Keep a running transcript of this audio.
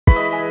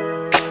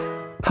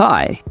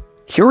Hi,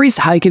 here is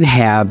how you can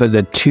have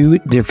the two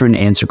different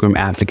Instagram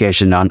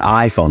applications on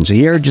iPhone. So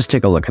here, just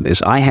take a look at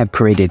this. I have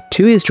created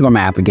two Instagram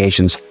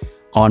applications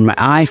on my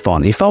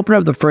iPhone. If I open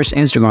up the first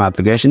Instagram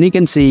application, you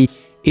can see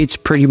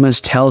it pretty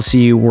much tells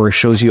you or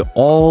shows you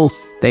all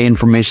the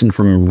information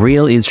from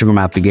real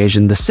Instagram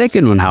application. The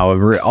second one,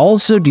 however,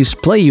 also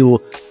display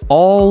you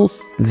all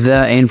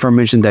the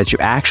information that you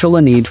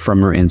actually need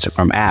from your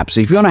Instagram app.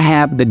 So if you want to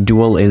have the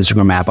dual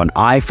Instagram app on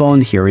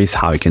iPhone, here is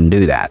how you can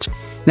do that.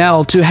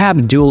 Now, to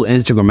have dual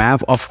Instagram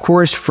app, of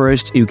course,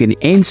 first you can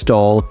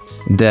install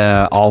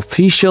the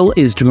official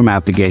Instagram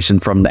application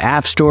from the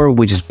App Store,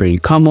 which is pretty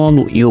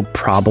common. You'll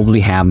probably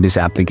have this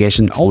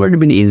application already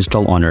been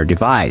installed on your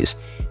device.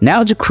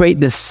 Now, to create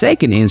the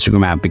second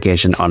Instagram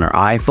application on your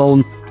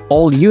iPhone,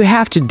 all you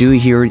have to do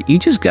here, you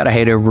just gotta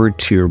head over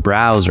to your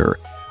browser.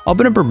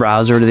 Open up your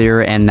browser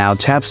there and now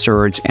tap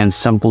search and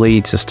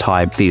simply just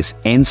type this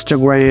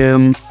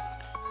Instagram.com.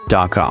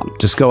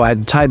 Just go ahead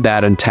and type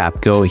that and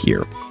tap go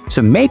here.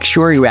 So make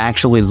sure you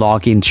actually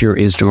log into your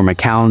Instagram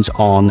account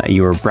on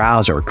your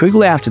browser.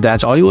 Quickly after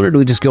that, all you want to do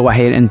is just go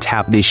ahead and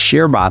tap this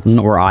share button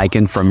or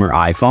icon from your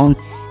iPhone.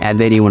 And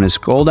then you want to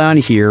scroll down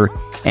here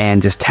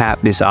and just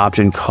tap this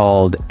option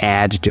called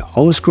add to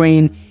home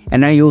screen.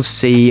 And now you'll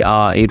see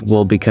it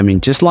will be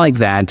coming just like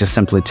that. Just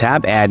simply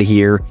tap add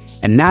here.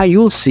 And now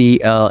you'll see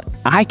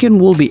icon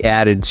will be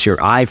added to your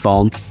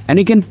iPhone, and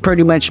you can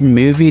pretty much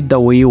move it the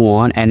way you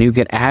want, and you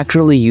can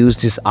actually use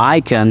this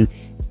icon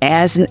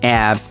as an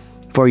app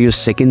for your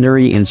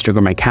secondary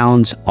Instagram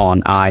accounts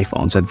on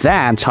iPhone. So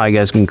that's how you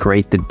guys can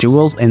create the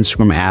dual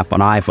Instagram app on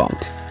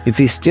iPhone. If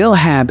you still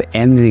have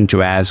anything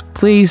to ask,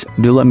 please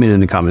do let me know in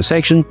the comment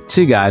section.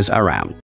 See you guys around.